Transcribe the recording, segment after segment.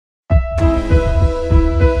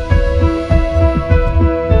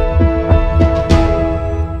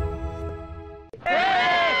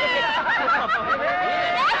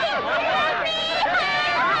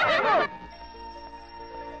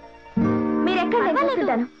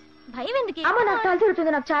భయం ఎందుకు? అమ్మ నాకు తల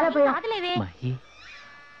తిరుగుతుంది, నాకు చాలా భయం.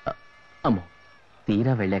 అమ్మో,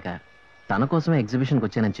 తీరా వెళ్ళాక తన కోసమే ఎగ్జిబిషన్కి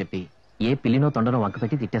వచ్చానని చెప్పి ఏ పిల్లినో తొండనో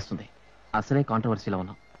వంకపెట్టి తిట్టేస్తుంది. అసలే కాంట్రవర్సీలో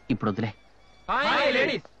ఉన్నాం, ఇప్పుడు వదిలే.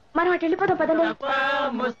 మనం అటు వెళ్ళిపోతాం పదండి.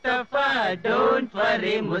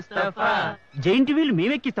 Giant wheel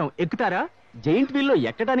మేమెక్కిస్తాం, ఎక్కుతారా? జైంట్ వీల్ లో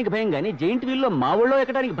ఎక్కడానికి భయం గానీ జైంట్ వీల్ లో మా ఊళ్ళో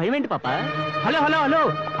ఎక్కడానికి భయం ఏంటి పాప? Hello hello hello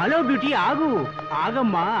hello beauty, ఆగు,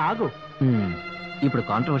 ఆగమ్మా ఆగు. ఇప్పుడు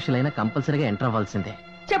కాంట్రవర్షియల్ అయినా కంపల్సరీగా ఎంటర్ అవ్వాల్సిందే.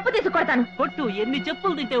 చెప్పు తీసుకొడతాను. కొట్టు, ఎన్ని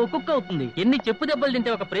చెప్పులు తింటే ఒక కుక్క అవుతుంది, ఎన్ని చెప్పు దెబ్బలు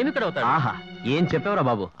తింటే ఒక ప్రేమికుడు అవుతాడు. ఆహా, ఏం చెప్పేవరా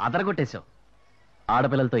బాబు, అదరగొట్టేశావు.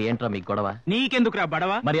 ఆడపిల్లలతో ఏంట్రా మీకు గొడవ? నీకెందుకురా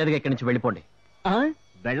బడవ? మర్యాదగా ఇక్కడి నుంచి వెళ్ళిపోండి.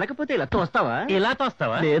 వెళ్ళకపోతే ఇలా తోస్తావా? ఇలా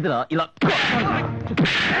తోస్తావా? లేదురా, ఇలా.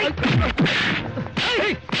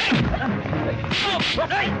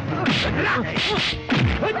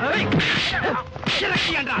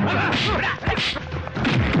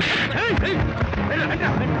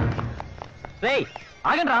 రేయ్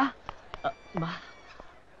ఆగండ్రా.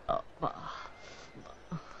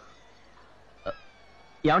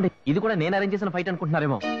 ఏమండి, ఇది కూడా నేను అరేంజ్ చేసిన ఫైట్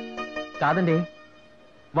అనుకుంటున్నారేమో. కాదండి,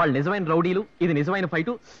 వాళ్ళు నిజమైన రౌడీలు, ఇది నిజమైన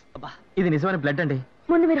ఫైటు, ఇది నిజమైన బ్లడ్ అండి.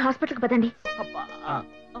 ముందు మీరు హాస్పిటల్కి పదండి.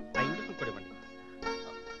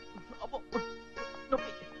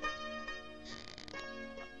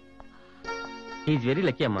 ఈజ్ వెరీ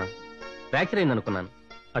లక్కీ అమ్మా, ఫ్రాక్చర్ అయింది అనుకున్నాను,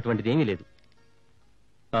 అటువంటిది ఏమీ లేదు.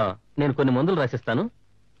 నేను కొన్ని మందులు రాసిస్తాను,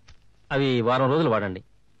 అవి వారం రోజులు వాడండి.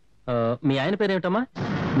 మీ ఆయన పేరేమిటమ్మా?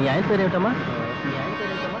 మీ ఆయన పేరేమిటమ్మా?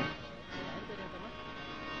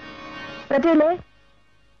 పృథ్వీ లే,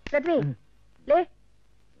 పృథ్వీ లే,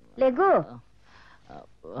 లేగు.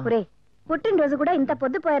 ఒరే, పుట్టినరోజు కూడా ఇంత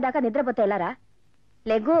పొద్దుపోయేదాకా నిద్రపోతే ఎలారా?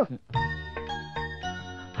 లేగు.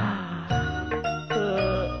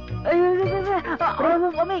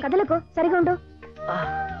 కదలకు, సరిగా ఉండు.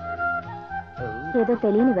 ఏదో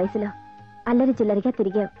తెలియని వయసులో అల్లరి చిల్లరిగా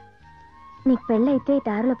తిరిగావు. నీకు పెళ్ళైతే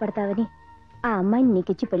దారిలో పడతావని ఆ అమ్మాయిని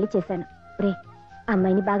నీకిచ్చి పెళ్లి చేశాను. రే,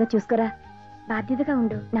 అమ్మాయిని బాగా చూసుకోరా, బాధ్యతగా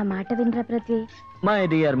ఉండు. నా మాట వినరా పృథ్వీ? మై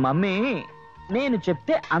డియర్ మమ్మీ, నేను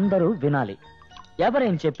చెప్తే అందరూ వినాలి,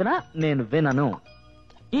 ఎవరేం చెప్పినా నేను వినను.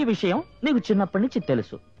 ఈ విషయం నీకు చిన్నప్పటి నుంచి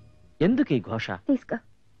తెలుసు. ఎందుకు ఈ ఘోష? తీసుకో.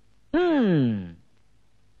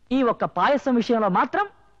 ఈ ఒక్క పాయసం విషయంలో మాత్రం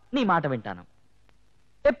నీ మాట వింటాను.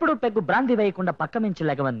 ఎప్పుడు పెగ్గు బ్రాంతి వేయకుండా పక్క మించి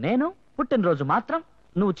లెగవని నేను పుట్టినరోజు మాత్రం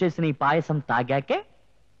నువ్వు చేసిన ఈ పాయసం తాగాకే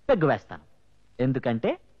పెగ్గు వేస్తాను.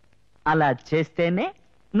 ఎందుకంటే అలా చేస్తేనే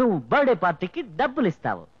నువ్వు బర్త్డే పార్టీకి డబ్బులు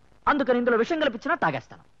ఇస్తావు. అందుకని ఇందులో విషయం కల్పించినా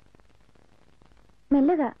తాగేస్తాను.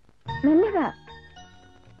 మెల్లగా మెల్లగా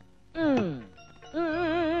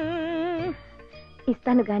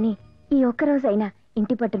ఇస్తాను గాని ఈ ఒక్కరోజైనా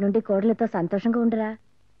ఇంటి పట్టు నుండి కోడలతో సంతోషంగా ఉండరా?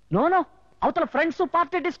 నో, అవతల friends,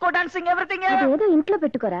 party, disco, dancing, everything ఏదో ఇంట్లో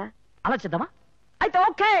పెట్టుకోరా. అలా చేద్దామా? అయితే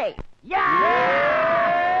okay.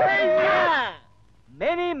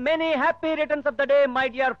 Many many happy returns of the day my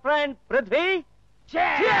dear friend Prithvi.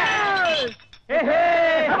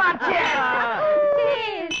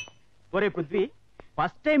 ఒరే పృథ్వీ,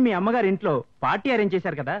 ఫస్ట్ టైం మీ అమ్మగారి ఇంట్లో పార్టీ అరేంజ్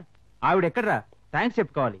చేశారు కదా, ఆవిడ ఎక్కడరా? థ్యాంక్స్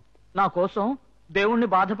చెప్పుకోవాలి. నా కోసం దేవుణ్ణి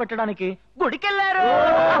బాధ పెట్టడానికి గుడికెళ్ళారు.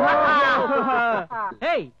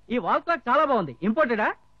 ఈ వాల్ క్లాక్ చాలా బాగుంది. ఇంపోర్టెడా?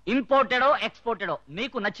 ఇంపోర్టెడో ఎక్స్పోర్టెడో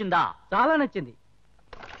నీకు నచ్చిందా? చాలా నచ్చింది.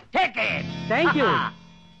 Thank you.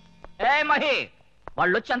 ఏ మహి,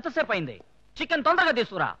 వాళ్ళు వచ్చి ఎంతసేపు అయింది? చికెన్ తొందరగా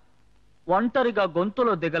తీసుకురా. ఒంటరిగా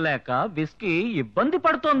గొంతులో దిగలేక విస్కీ ఇబ్బంది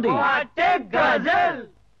పడుతుంది.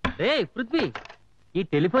 పృథ్వీ, ఈ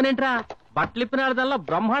టెలిఫోన్ ఏంట్రా? బట్టలిప్పినాడదల్లా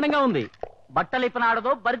బ్రహ్మాండంగా ఉంది.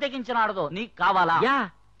 బట్టలిప్పినాడదో బరితెగించినాడదో నీకు కావాలా? యా.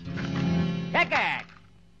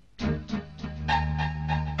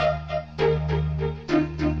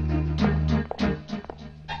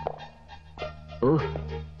 ఓహ్,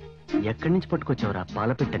 ఎక్కడి నుంచి పట్టుకొచ్చావురా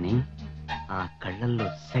పాలపిట్టని? ఆ కళ్ళల్లో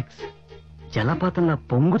sex జలపాతంలా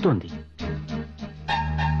పొంగుతోంది.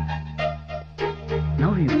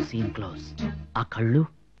 Now you seen close. ఆ కళ్ళు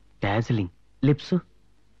డాజిలింగ్, లిప్స్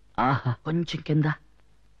ఆహా. కొంచెం కింద,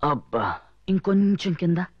 అబ్బా ఇంకొంచెం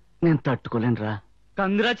కింద. నేను తట్టుకోలేనురా.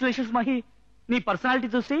 కంగ్రాచులేషన్స్ మహి, నీ పర్సనాలిటీ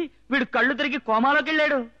చూసి వీడు కళ్ళు తిరిగి కోమాలోకి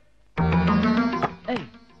వెళ్ళాడు.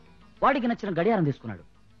 వాడికి నచ్చిన గడియారం తీసుకున్నాడు,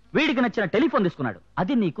 వీడికి నచ్చిన టెలిఫోన్ తీసుకున్నాడు.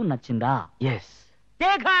 అది నీకు నచ్చిందా? ఎస్.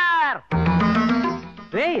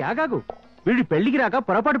 రే ఆగాగు, వీడి పెళ్లికి రాక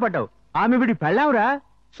పొరపాటు పడ్డావు. ఆమె వీడి పెళ్ళావురా.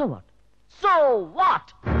 So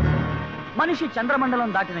what? మనిషి చంద్రమండలం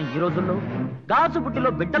దాటిన ఈ రోజుల్లో, గాజు బుట్టిలో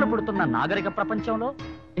బిడ్డలు పుడుతున్న నాగరిక ప్రపంచంలో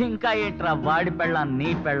ఇంకా ఏంట్రా వాడి పెళ్ళ, నీ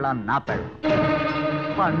పెళ్ళ, నా పెళ్ళ?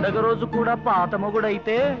 పండగ రోజు కూడా పాత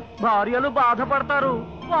మొగుడైతే భార్యలు బాధపడతారు.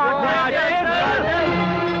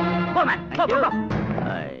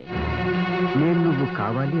 నేను నువ్వు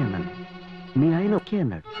కావాలి అన్నాను, మీ ఆయన ఓకే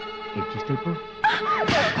అన్నాడు. అడ్జస్ట్ అయిపో.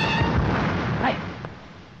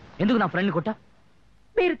 ఎందుకు నా ఫ్రెండ్ని కొట్టా?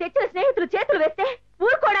 మీరు తెచ్చిన స్నేహితులు చేతులు వేస్తే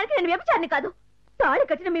ఊరుకోవడానికి నేను వ్యభిచారిని కాదు, తాళి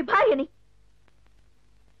కట్టిన మీ భార్యని.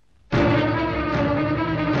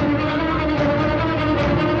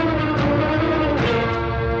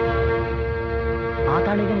 ఆ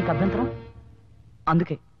తాళిగా నీకు అభ్యంతరం?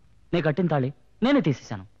 అందుకే నేను కట్టిన తాళి నేనే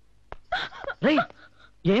తీసేశాను. రే,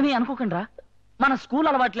 ఏమీ అనుకోకండి రా, మన స్కూల్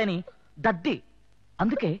అలవాట్లేని దద్ది.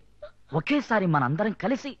 అందుకే ఒకేసారి మనందరం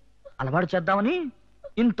కలిసి అలవాటు చేద్దామని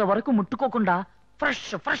ఇంతవరకు ముట్టుకోకుండా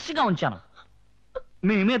ఫ్రెష్ గా ఉంచాను.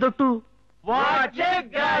 మేమేదొట్టు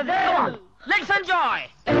లెట్స్ ఎంజాయ్.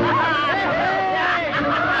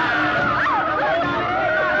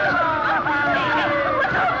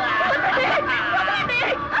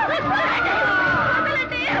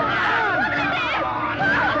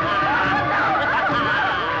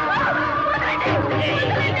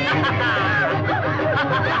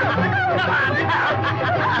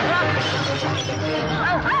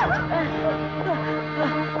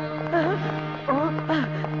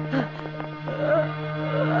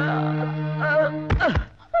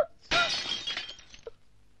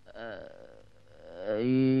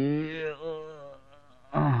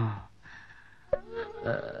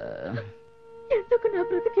 ఎందుకు నా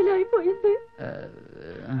బ్రతికిలా అయిపోయింది?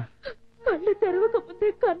 కళ్ళు తెరవక ముందే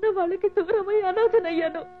కన్న వాళ్ళకి దూరమై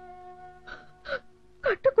అనాథనయ్యాను.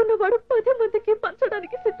 కట్టుకున్నవాడు 10 మందికి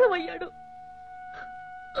పంచడానికి సిద్ధమయ్యాడు.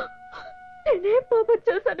 నేనేం పాపం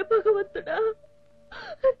చేశాను భగవంతుడా?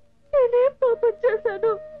 నేనేం పాపం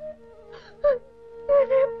చేశాను?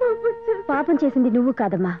 పాపం చేసింది నువ్వు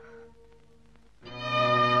కాదమ్మా,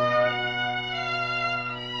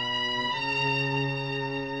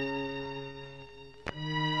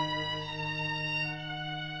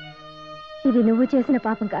 ఇది నువ్వు చేసిన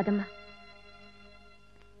పాపం కాదమ్మా,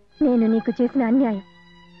 నేను నీకు చేసిన అన్యాయం.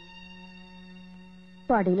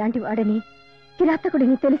 వాడు ఇలాంటి వాడని,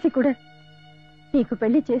 కిరాతకుడిని తెలిసి కూడా నీకు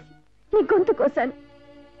పెళ్లి చేసి నీ గొంతు కోసాను.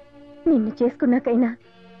 నిన్ను చేసుకున్నాకైనా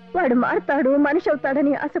వాడు మారుతాడు, మనిషి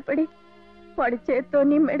అవుతాడని ఆశపడి వాడి చేత్తో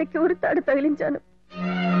నీ మెడకి ఉరితాడు తగిలించాను.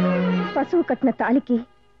 పశువు కట్టిన తాళికి,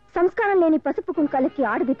 సంస్కారం లేని పసుపు కుంకాలకి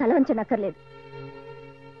ఆడది తలవంచనక్కర్లేదు.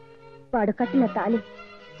 వాడు కట్టిన తాళి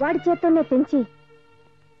వాడి చేత్తోనే తెంచి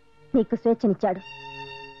నీకు స్వేచ్ఛనిచ్చాడు.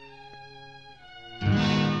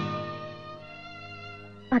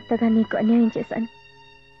 అత్తగా నీకు అన్యాయం చేశాను,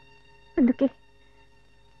 అందుకే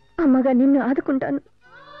అమ్మగా నిన్ను ఆదుకుంటాను,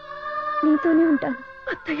 నీతోనే ఉంటాను.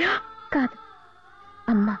 అత్తయ్య కాదు,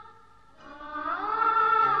 అమ్మా.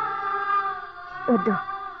 వద్దు,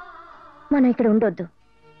 మనం ఇక్కడ ఉండొద్దు.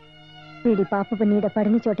 వీడి పాపపు నీడ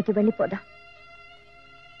పడిన చోటికి వెళ్ళిపోదా.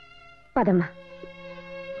 పదమ్మా,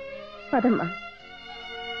 పదమ్మా.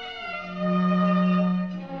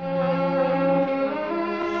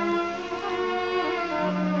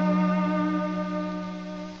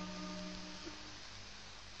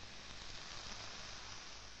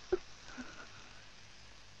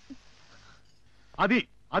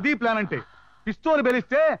 అది ప్లాన్ అంటే పిస్తోలు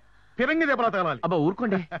బెలిస్తే ఫిరంగి దెబ్బలా తగలాలి. అబ్బా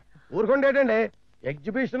ఊరుకోండి. ఊరుకోండి ఏంటండి?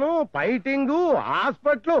 ఎగ్జిబిషన్, ఫైటింగ్,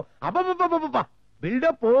 హాస్పిటల్, అబ్బబ్బబ్బబ్బబ్బా,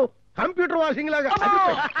 బిల్డప్ కంప్యూటర్ వాషింగ్ లాగా.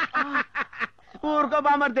 ఊరుకో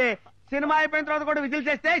బామర్దే, సినిమా అయిపోయిన తర్వాత కూడా విజిల్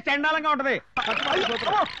చేస్తే చండాలంగా ఉంటది.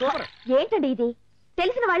 ఏంటండి ఇది?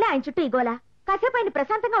 తెలిసిన వాళ్ళే ఆయన చుట్టూ ఇగోలా. కాసేపు ఆయన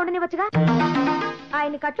ప్రశాంతంగా ఉండనివ్వచ్చుగా.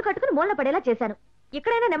 ఆయన కట్లు కట్టుకుని మూలన పడేలా చేశాను.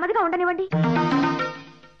 ఇక్కడైనా నెమ్మదిగా ఉండనివ్వండి.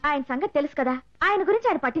 ఆయన సంగతి తెలుసు కదా, ఆయన గురించి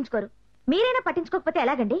ఆయన పట్టించుకోరు. మీరైనా పట్టించుకోకపోతే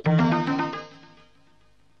ఎలాగండి?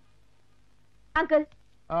 అంకుల్,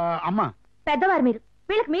 అమ్మా పెద్దవారు మీరు,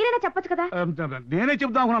 వీళ్ళకి మీరైనా చెప్పొచ్చు కదా. నేనే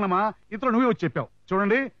చెప్దాం అనుకున్నానమ్మా, ఇంతలో నువ్వే వచ్చి చెప్పావు.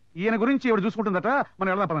 చూడండి, ఈయన గురించి ఈవిడ చూసుకుంటుందట, మనం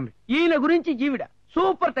వెళ్దాం పదండి. ఈయన గురించి జీవిడ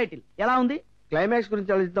సూపర్ టైటిల్ ఎలా ఉంది? క్లైమాక్స్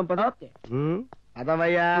గురించి ఆలోచిద్దాం పద.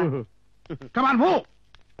 అదవయ్యా, కమాన్ మూవ్.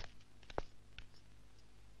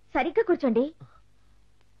 సరిగ్గా కూర్చోండి.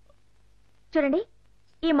 చూడండి,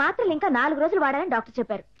 ఈ మాత్రలు ఇంకా 4 రోజులు వాడాలని డాక్టర్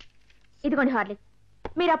చెప్పారు. ఇదిగోండి హార్లిక్స్.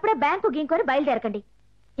 మీరు అప్పుడే బ్యాంకు గీంకొని బయలుదేరకండి.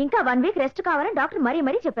 ఇంకా 1 వీక్ రెస్ట్ కావాలని డాక్టర్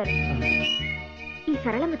మరీ చెప్పారు. ఈ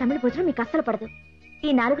సరళమ్మ తమిళ భోజనం మీకు అస్సలు పడదు.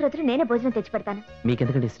 ఈ 4 రోజులు నేనే భోజనం తెచ్చి పెడతాను.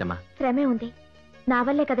 మీకెందుకండి శ్రమ? శ్రమే ఉంది, నా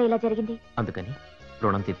వల్లే కదా ఇలా జరిగింది. అందుకని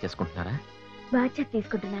రుణం తీర్చేసుకుంటున్నారా? బాధ్యత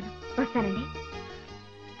తీసుకుంటున్నాను. వస్తానండి.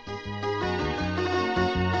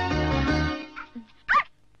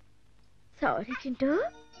 సారీ చింటూ.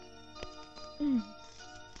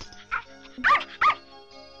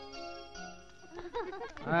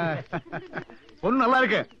 పొన్ను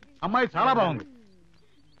నల్లారికే అమ్మాయి చాలా బాగుంది.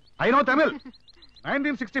 I know Tamil.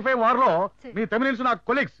 1965 వార్లో me Tamilians నా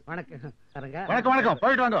కొలీగ్స్. వణకం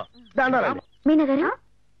పోయిట్ వాంగో. మీనా గారు,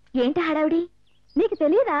 ఏంటి హడావిడి? నీకు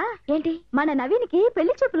తెలియదా ఏంటి? మన నవీన్కి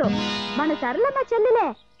పెళ్లి చూపులు. మన సరళమ్మ చెల్లెలే.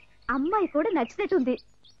 అమ్మాయి కూడా నచ్చినట్టుంది.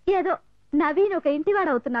 ఏదో నవీన్ ఒక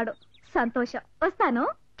ఇంటివాడవుతున్నాడు. సంతోషం. వస్తాను.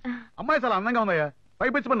 అమ్మాయి చాలా అందంగా ఉందయ్యా.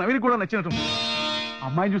 పైపెచ్చి మన నవీన్ కూడా నచ్చినట్టుంది.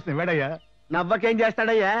 అమ్మాయిని చూస్తే వేడయ్యా. నవ్వకేం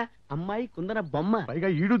చేస్తాడయ్యా? అమ్మాయి కుందన బొమ్మ. పైగా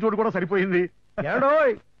ఈడు చోటు కూడా సరిపోయింది.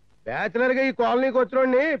 ఏడోయ్ బ్యాచులర్ గా ఈ కాలనీకి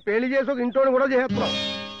వచ్చినోడిని పెళ్లి చేసి ఒక ఇంటోని కూడా చేస్తున్నాం.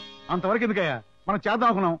 అంతవరకు ఎందుకయ్యా? మనం చేద్దాం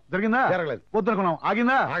అనుకున్నాం, జరిగిందా? జరగలేదు. వద్దనుకున్నాం,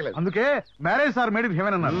 ఆగిందా? ఆగలేదు. అందుకే marriage sir made in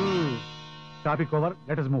heaven అన్నారు. Topic over,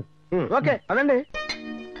 let us move. Okay అదండి.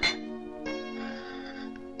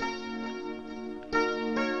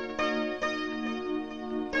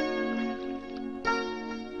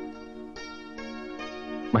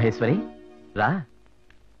 మహేశ్వరి రా.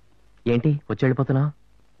 ఏంటి వచ్చి వెళ్ళిపోతున్నావు?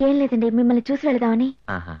 ఏం లేదండి, మిమ్మల్ని చూసి వెళదామని.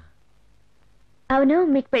 ఆహా. అవును,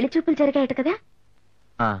 మీకు పెళ్లి చూపులు జరిగాయట కదా?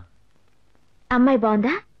 ఆ, అమ్మాయి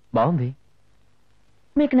బాగుందా? బాగుంది.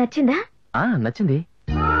 మీకు నచ్చిందా? నచ్చింది.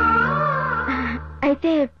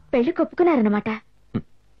 అయితే పెళ్లి కొప్పుకున్నారన్నమాట.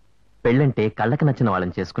 పెళ్ళంటే కళ్ళకి నచ్చిన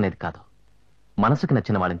వాళ్ళని చేసుకునేది కాదు, మనసుకు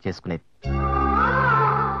నచ్చిన వాళ్ళని చేసుకునేది.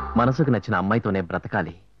 మనసుకు నచ్చిన అమ్మాయితోనే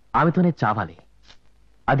బ్రతకాలి, ఆమెతోనే చావాలి.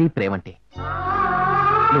 అది ప్రేమంటే.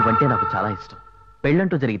 నువ్వంటే నాకు చాలా ఇష్టం.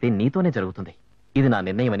 పెళ్ళంటూ జరిగితే నీతోనే జరుగుతుంది. ఇది నా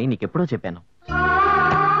నిర్ణయం అని నీకెప్పుడో చెప్పాను.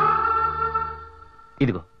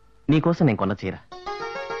 ఇదిగో నీకోసం నేను కొన్న చీర.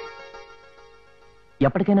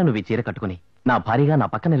 ఎప్పటికైనా నువ్వు ఈ చీర కట్టుకుని నా భారీగా నా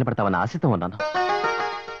పక్కన నిలబడతావన్న ఆశతో ఉన్నాను.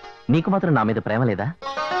 నీకు మాత్రం నా మీద ప్రేమ లేదా?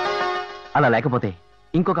 అలా లేకపోతే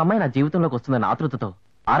ఇంకొక అమ్మాయి నా జీవితంలోకి వస్తుందన్న ఆతృతతో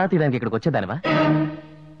ఆరా తీయడానికి ఇక్కడికి వచ్చేదానివా?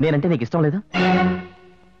 నేనంటే నీకు ఇష్టం లేదు?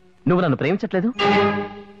 నువ్వు నన్ను ప్రేమించట్లేదు?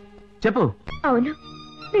 చెప్పు. అవును,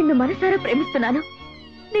 నిన్ను మనసారా ప్రేమిస్తున్నాను.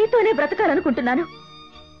 నీతోనే బ్రతకాలనుకుంటున్నాను.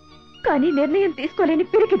 కానీ నిర్ణయం తీసుకోలేని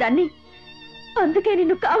పిరికిదాన్ని. అందుకే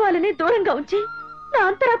నిన్ను కావాలని దూరంగా ఉంచి నా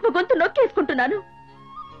అంతరాత్మ గొంతు నొక్కేసుకుంటున్నాను.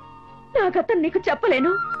 నా గతం నీకు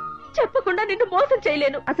చెప్పలేను, చెప్పకుండా నిన్ను మోసం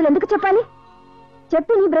చేయలేను. అసలు ఎందుకు చెప్పాలి?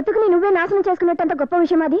 చెప్పి నీ బ్రతుకుని నువ్వే నాశనం చేసుకున్నట్టంత గొప్ప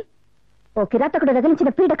విషయం అది. ఓ కిరాతకుడు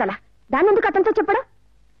రగిలించిన పీడకల. దాన్నెందుకు అతనితో చెప్పడం?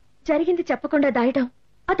 జరిగింది చెప్పకుండా దాయడం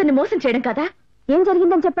అతన్ని మోసం చేయడం కదా. ఏం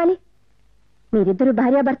జరిగిందని చెప్పాలి? మీరిద్దరు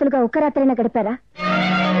భార్యాభర్తలుగా ఒక్క రాత్రైనా గడిపారా?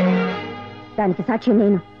 దానికి సాక్షి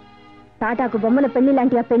నేను. తాటాకు బొమ్మల పెళ్లి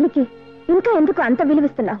లాంటి ఆ పెళ్లికి ఇంకా ఎందుకు అంత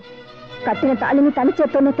విలువిస్తున్నావు? కట్టిన తాళిని తన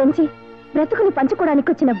చేత్తోనే తెంచి బ్రతుకుని పంచుకోవడానికి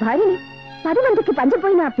వచ్చిన భార్యని 10 మందికి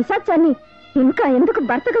పంచపోయిన ఆ పిశాచాన్ని ఇంకా ఎందుకు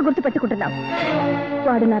భర్తగా గుర్తుపెట్టుకుంటున్నావు?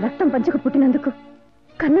 వాడు నా రక్తం పంచుకు పుట్టినందుకు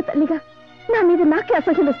కన్న తల్లిగా నా మీద నాకే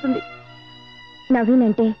అసహ్యం వస్తుంది. నవీన్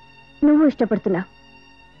అంటే నువ్వు ఇష్టపడుతున్నావు.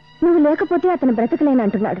 నువ్వు లేకపోతే అతను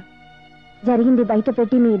బ్రతకలేనంటున్నాడు. జరిగింది బయట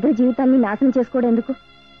పెట్టి మీ ఇద్దరు జీవితాన్ని నాశనం చేసుకోవడం ఎందుకు?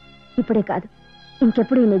 ఇప్పుడే కాదు,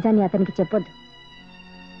 ఇంకెప్పుడు ఈ నిజాన్ని అతనికి చెప్పొద్దు.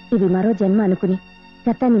 ఇది మరో జన్మ అనుకుని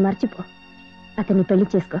గతాన్ని మర్చిపో. అతన్ని పెళ్లి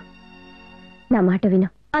చేసుకో. నా మాట విను.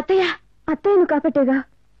 అత్తయ్య, అత్తయ్యను కాబట్టేగా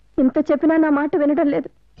ఇంత చెప్పినా నా మాట వినడం లేదు.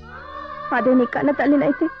 అదే నీ కన్న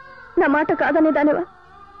తల్లినైతే నా మాట కాదనే దానివా?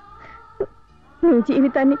 నీ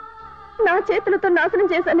జీవితాన్ని నా చేతులతో నాశనం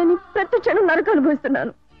చేశానని ప్రతి క్షణం నరకం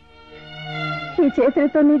అనుభవిస్తున్నాను. ఈ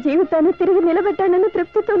చేతులతో నీ జీవితాన్ని తిరిగి నిలబెట్టానని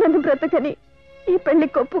తృప్తితో నన్ను బ్రతకని ఈ పెళ్లి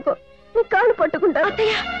కొప్పుకో. నీ కాళ్ళు పట్టుకుంటా.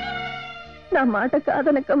 నా మాట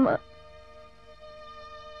కాదనకమ్మా.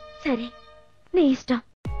 సరే, నీ ఇష్టం.